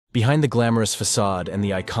Behind the glamorous facade and the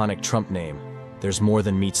iconic Trump name, there's more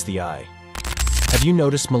than meets the eye. Have you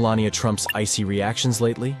noticed Melania Trump's icy reactions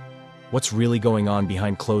lately? What's really going on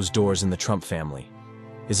behind closed doors in the Trump family?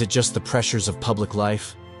 Is it just the pressures of public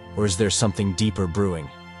life, or is there something deeper brewing?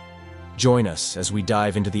 Join us as we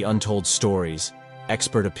dive into the untold stories,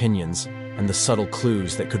 expert opinions, and the subtle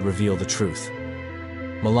clues that could reveal the truth.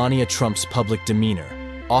 Melania Trump's public demeanor,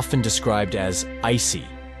 often described as icy,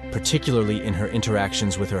 particularly in her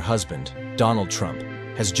interactions with her husband, Donald Trump,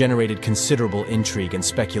 has generated considerable intrigue and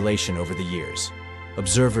speculation over the years.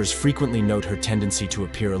 Observers frequently note her tendency to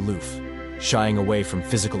appear aloof, shying away from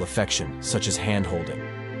physical affection, such as hand-holding,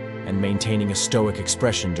 and maintaining a stoic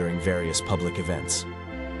expression during various public events.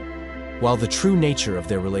 While the true nature of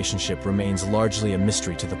their relationship remains largely a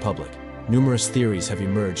mystery to the public, numerous theories have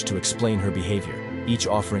emerged to explain her behavior, each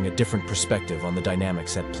offering a different perspective on the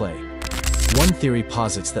dynamics at play. One theory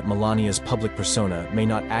posits that Melania's public persona may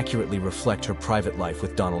not accurately reflect her private life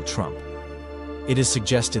with Donald Trump. It is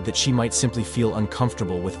suggested that she might simply feel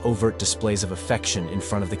uncomfortable with overt displays of affection in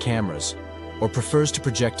front of the cameras, or prefers to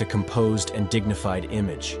project a composed and dignified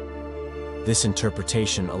image. This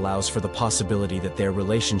interpretation allows for the possibility that their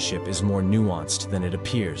relationship is more nuanced than it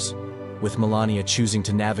appears, with Melania choosing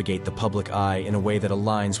to navigate the public eye in a way that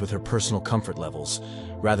aligns with her personal comfort levels,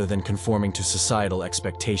 rather than conforming to societal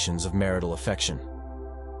expectations of marital affection.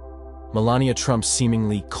 Melania Trump's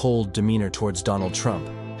seemingly cold demeanor towards Donald Trump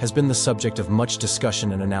has been the subject of much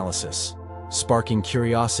discussion and analysis, sparking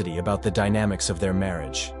curiosity about the dynamics of their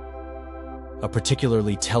marriage. A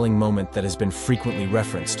particularly telling moment that has been frequently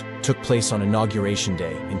referenced took place on Inauguration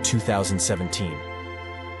Day in 2017.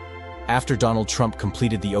 After Donald Trump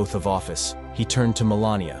completed the oath of office, he turned to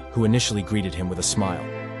Melania, who initially greeted him with a smile.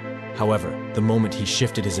 However, the moment he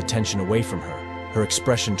shifted his attention away from her, her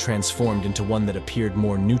expression transformed into one that appeared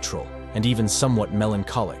more neutral and even somewhat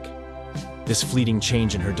melancholic. This fleeting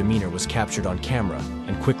change in her demeanor was captured on camera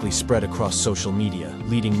and quickly spread across social media,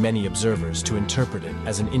 leading many observers to interpret it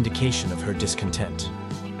as an indication of her discontent.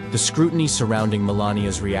 The scrutiny surrounding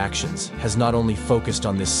Melania's reactions has not only focused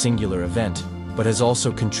on this singular event, but has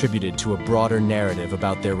also contributed to a broader narrative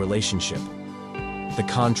about their relationship. The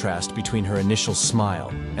contrast between her initial smile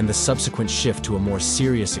and the subsequent shift to a more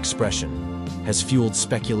serious expression has fueled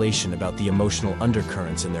speculation about the emotional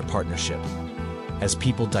undercurrents in their partnership. As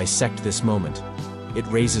people dissect this moment, it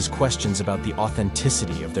raises questions about the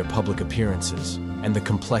authenticity of their public appearances and the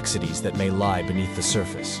complexities that may lie beneath the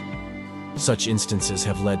surface. Such instances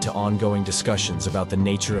have led to ongoing discussions about the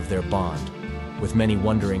nature of their bond, with many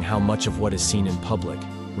wondering how much of what is seen in public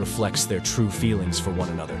reflects their true feelings for one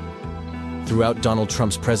another. Throughout Donald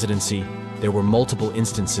Trump's presidency, there were multiple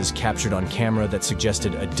instances captured on camera that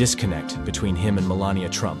suggested a disconnect between him and Melania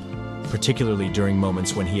Trump, particularly during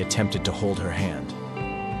moments when he attempted to hold her hand.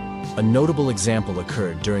 A notable example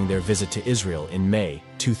occurred during their visit to Israel in May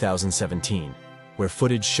 2017, where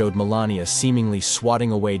footage showed Melania seemingly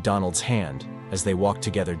swatting away Donald's hand as they walked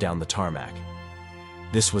together down the tarmac.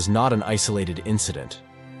 This was not an isolated incident.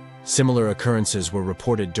 Similar occurrences were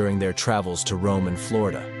reported during their travels to Rome and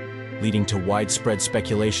Florida, leading to widespread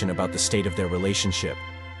speculation about the state of their relationship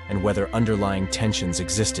and whether underlying tensions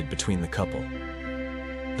existed between the couple.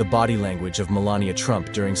 The body language of Melania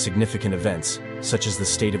Trump during significant events, such as the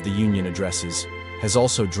State of the Union addresses, has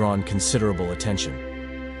also drawn considerable attention.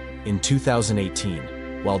 In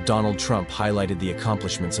 2018, while Donald Trump highlighted the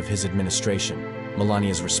accomplishments of his administration,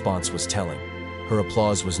 Melania's response was telling. Her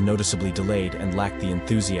applause was noticeably delayed and lacked the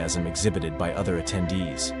enthusiasm exhibited by other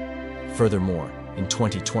attendees. Furthermore, in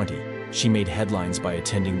 2020, she made headlines by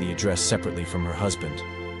attending the address separately from her husband,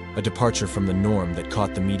 a departure from the norm that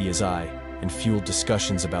caught the media's eye and fueled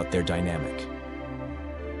discussions about their dynamic.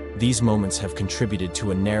 These moments have contributed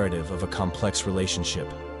to a narrative of a complex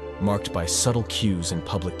relationship, marked by subtle cues and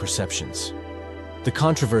public perceptions. The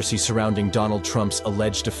controversy surrounding Donald Trump's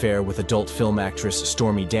alleged affair with adult film actress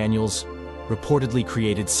Stormy Daniels reportedly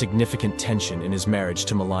created significant tension in his marriage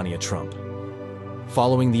to Melania Trump.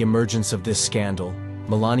 Following the emergence of this scandal,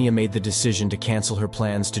 Melania made the decision to cancel her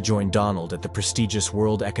plans to join Donald at the prestigious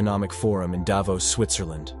World Economic Forum in Davos,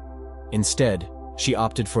 Switzerland. Instead, she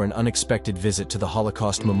opted for an unexpected visit to the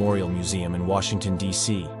Holocaust Memorial Museum in Washington,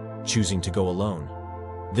 D.C., choosing to go alone.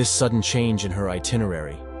 This sudden change in her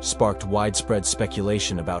itinerary sparked widespread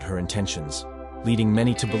speculation about her intentions, leading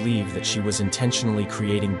many to believe that she was intentionally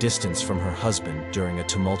creating distance from her husband during a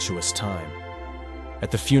tumultuous time. At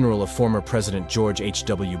the funeral of former President George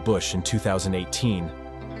H.W. Bush in 2018,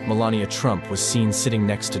 Melania Trump was seen sitting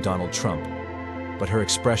next to Donald Trump, but her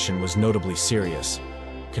expression was notably serious,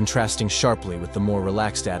 contrasting sharply with the more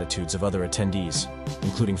relaxed attitudes of other attendees,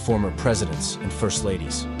 including former presidents and first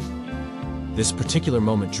ladies. This particular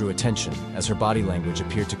moment drew attention as her body language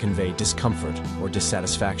appeared to convey discomfort or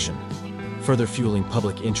dissatisfaction, further fueling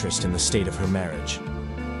public interest in the state of her marriage.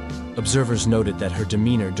 Observers noted that her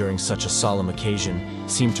demeanor during such a solemn occasion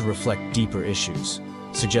seemed to reflect deeper issues,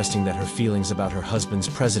 suggesting that her feelings about her husband's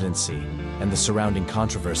presidency and the surrounding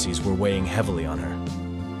controversies were weighing heavily on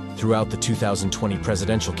her. Throughout the 2020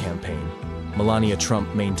 presidential campaign, Melania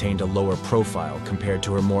Trump maintained a lower profile compared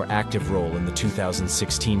to her more active role in the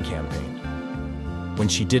 2016 campaign. When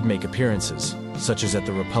she did make appearances, such as at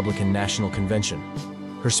the Republican National Convention,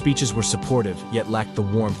 her speeches were supportive yet lacked the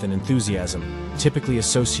warmth and enthusiasm typically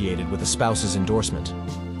associated with a spouse's endorsement.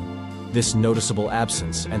 This noticeable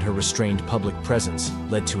absence and her restrained public presence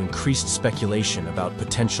led to increased speculation about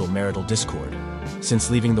potential marital discord.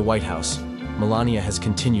 Since leaving the White House, Melania has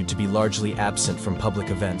continued to be largely absent from public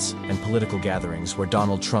events and political gatherings where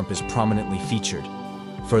Donald Trump is prominently featured,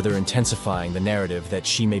 further intensifying the narrative that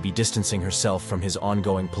she may be distancing herself from his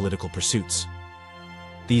ongoing political pursuits.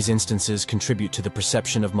 These instances contribute to the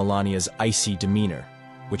perception of Melania's icy demeanor,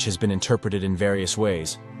 which has been interpreted in various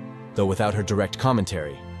ways, though without her direct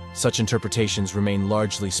commentary, such interpretations remain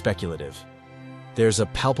largely speculative. There's a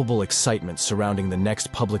palpable excitement surrounding the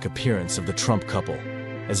next public appearance of the Trump couple,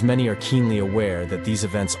 as many are keenly aware that these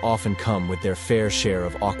events often come with their fair share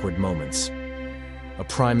of awkward moments. A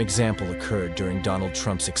prime example occurred during Donald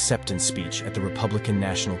Trump's acceptance speech at the Republican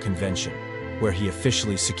National Convention, where he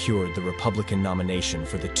officially secured the Republican nomination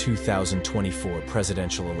for the 2024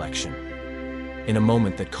 presidential election. In a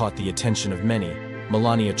moment that caught the attention of many,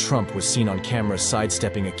 Melania Trump was seen on camera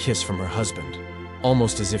sidestepping a kiss from her husband,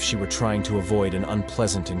 almost as if she were trying to avoid an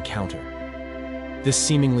unpleasant encounter. This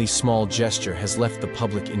seemingly small gesture has left the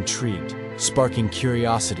public intrigued, sparking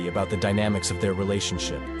curiosity about the dynamics of their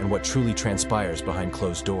relationship and what truly transpires behind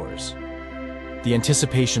closed doors. The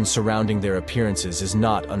anticipation surrounding their appearances is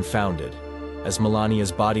not unfounded, as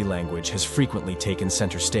Melania's body language has frequently taken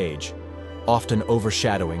center stage, often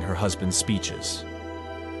overshadowing her husband's speeches.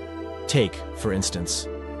 Take, for instance,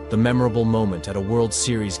 the memorable moment at a World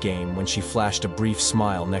Series game when she flashed a brief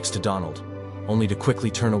smile next to Donald, only to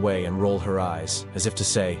quickly turn away and roll her eyes, as if to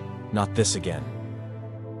say, "Not this again."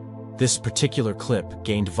 This particular clip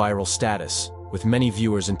gained viral status, with many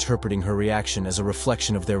viewers interpreting her reaction as a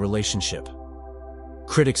reflection of their relationship.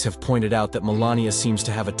 Critics have pointed out that Melania seems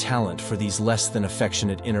to have a talent for these less than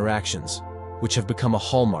affectionate interactions, which have become a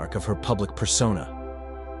hallmark of her public persona.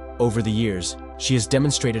 Over the years, she has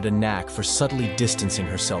demonstrated a knack for subtly distancing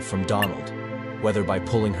herself from Donald, whether by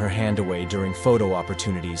pulling her hand away during photo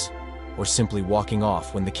opportunities or simply walking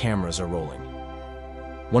off when the cameras are rolling.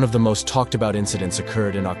 One of the most talked about incidents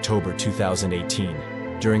occurred in October 2018,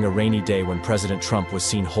 during a rainy day when President Trump was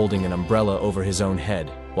seen holding an umbrella over his own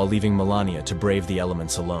head while leaving Melania to brave the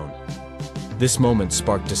elements alone. This moment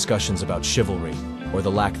sparked discussions about chivalry, or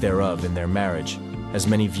the lack thereof, in their marriage, as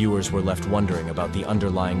many viewers were left wondering about the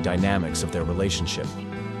underlying dynamics of their relationship.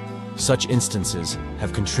 Such instances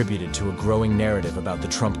have contributed to a growing narrative about the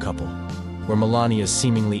Trump couple, where Melania's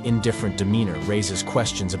seemingly indifferent demeanor raises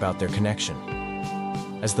questions about their connection.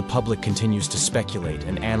 As the public continues to speculate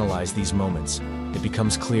and analyze these moments, it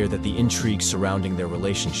becomes clear that the intrigue surrounding their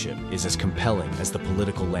relationship is as compelling as the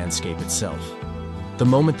political landscape itself. The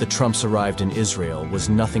moment the Trumps arrived in Israel was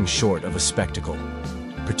nothing short of a spectacle,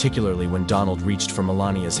 particularly when Donald reached for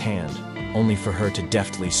Melania's hand, only for her to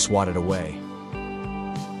deftly swat it away.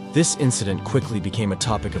 This incident quickly became a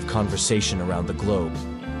topic of conversation around the globe,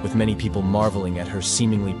 with many people marveling at her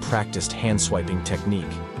seemingly practiced hand-swiping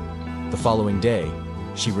technique. The following day,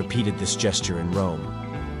 she repeated this gesture in Rome,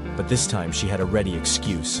 but this time she had a ready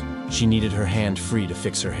excuse. She needed her hand free to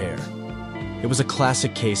fix her hair. It was a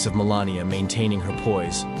classic case of Melania maintaining her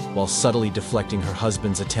poise while subtly deflecting her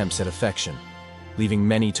husband's attempts at affection, leaving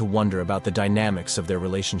many to wonder about the dynamics of their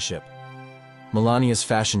relationship. Melania's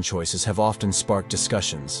fashion choices have often sparked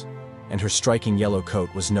discussions, and her striking yellow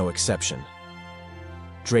coat was no exception.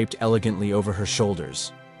 Draped elegantly over her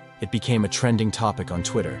shoulders, it became a trending topic on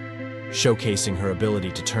Twitter, showcasing her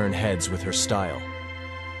ability to turn heads with her style.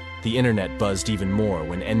 The internet buzzed even more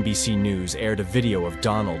when NBC News aired a video of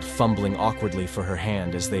Donald fumbling awkwardly for her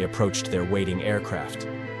hand as they approached their waiting aircraft.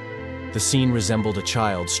 The scene resembled a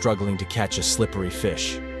child struggling to catch a slippery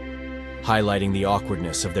fish, highlighting the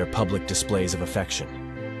awkwardness of their public displays of affection.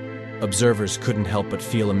 Observers couldn't help but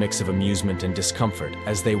feel a mix of amusement and discomfort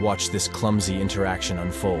as they watched this clumsy interaction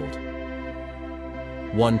unfold.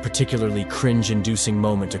 One particularly cringe-inducing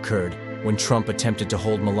moment occurred when Trump attempted to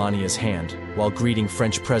hold Melania's hand while greeting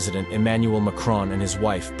French President Emmanuel Macron and his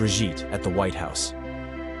wife, Brigitte, at the White House.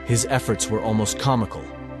 His efforts were almost comical,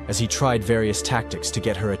 as he tried various tactics to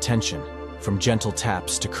get her attention, from gentle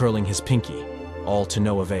taps to curling his pinky, all to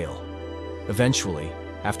no avail. Eventually,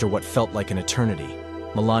 after what felt like an eternity,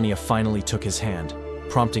 Melania finally took his hand,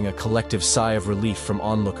 prompting a collective sigh of relief from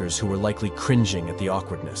onlookers who were likely cringing at the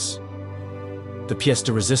awkwardness. The pièce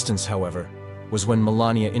de résistance, however, was when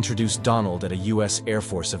Melania introduced Donald at a U.S. Air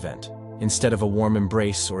Force event. Instead of a warm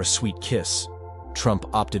embrace or a sweet kiss, Trump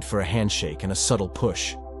opted for a handshake and a subtle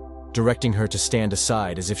push, directing her to stand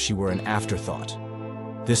aside as if she were an afterthought.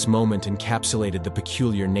 This moment encapsulated the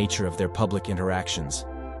peculiar nature of their public interactions,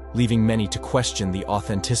 leaving many to question the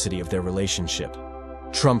authenticity of their relationship.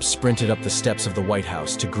 Trump sprinted up the steps of the White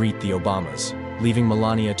House to greet the Obamas, leaving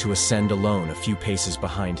Melania to ascend alone a few paces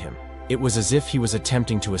behind him. It was as if he was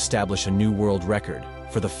attempting to establish a new world record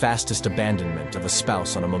for the fastest abandonment of a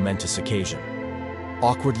spouse on a momentous occasion.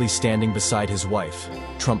 Awkwardly standing beside his wife,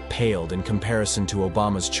 Trump paled in comparison to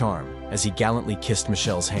Obama's charm as he gallantly kissed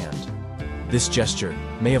Michelle's hand. This gesture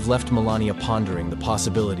may have left Melania pondering the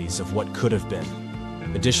possibilities of what could have been.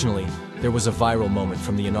 Additionally, there was a viral moment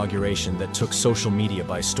from the inauguration that took social media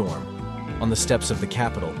by storm. On the steps of the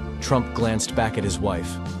Capitol, Trump glanced back at his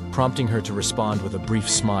wife, prompting her to respond with a brief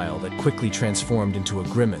smile that quickly transformed into a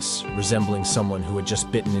grimace, resembling someone who had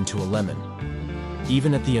just bitten into a lemon.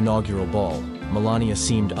 Even at the inaugural ball, Melania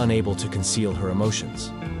seemed unable to conceal her emotions.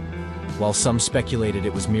 While some speculated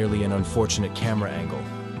it was merely an unfortunate camera angle,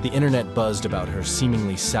 the internet buzzed about her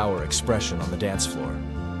seemingly sour expression on the dance floor.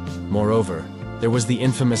 Moreover, there was the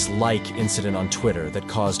infamous like incident on Twitter that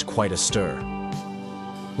caused quite a stir.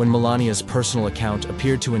 When Melania's personal account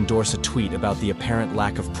appeared to endorse a tweet about the apparent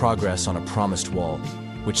lack of progress on a promised wall,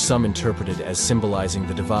 which some interpreted as symbolizing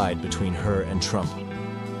the divide between her and Trump.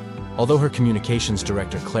 Although her communications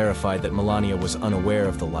director clarified that Melania was unaware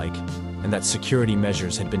of the like, and that security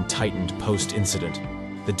measures had been tightened post-incident,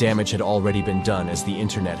 the damage had already been done as the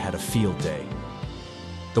internet had a field day.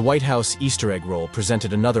 The White House Easter egg roll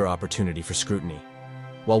presented another opportunity for scrutiny.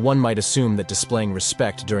 While one might assume that displaying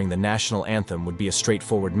respect during the national anthem would be a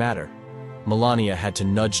straightforward matter, Melania had to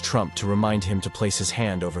nudge Trump to remind him to place his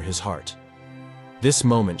hand over his heart. This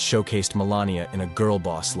moment showcased Melania in a girl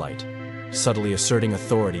boss light, subtly asserting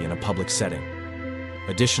authority in a public setting.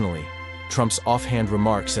 Additionally, Trump's offhand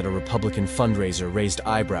remarks at a Republican fundraiser raised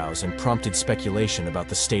eyebrows and prompted speculation about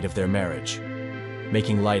the state of their marriage.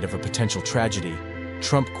 Making light of a potential tragedy,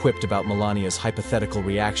 Trump quipped about Melania's hypothetical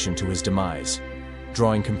reaction to his demise,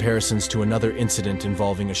 drawing comparisons to another incident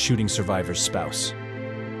involving a shooting survivor's spouse.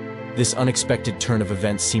 This unexpected turn of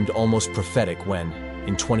events seemed almost prophetic when,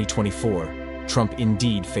 in 2024, Trump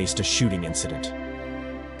indeed faced a shooting incident.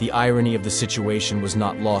 The irony of the situation was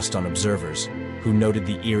not lost on observers, who noted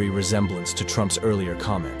the eerie resemblance to Trump's earlier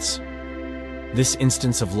comments. This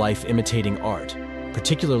instance of life imitating art,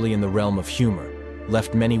 particularly in the realm of humor,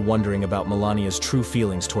 left many wondering about Melania's true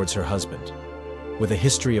feelings towards her husband. With a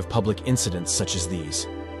history of public incidents such as these,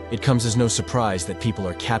 it comes as no surprise that people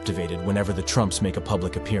are captivated whenever the Trumps make a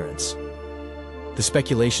public appearance. The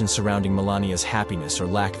speculation surrounding Melania's happiness or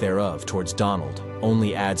lack thereof towards Donald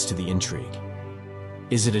only adds to the intrigue.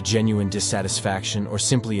 Is it a genuine dissatisfaction or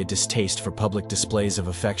simply a distaste for public displays of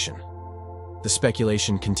affection? The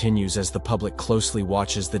speculation continues as the public closely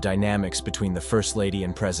watches the dynamics between the First Lady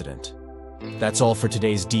and President. That's all for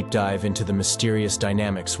today's deep dive into the mysterious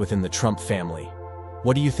dynamics within the Trump family.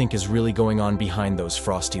 What do you think is really going on behind those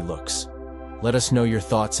frosty looks? Let us know your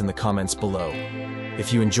thoughts in the comments below.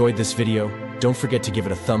 If you enjoyed this video, don't forget to give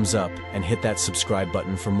it a thumbs up and hit that subscribe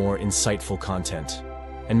button for more insightful content.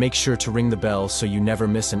 And make sure to ring the bell so you never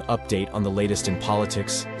miss an update on the latest in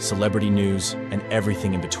politics, celebrity news, and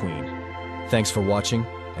everything in between. Thanks for watching,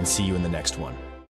 and see you in the next one.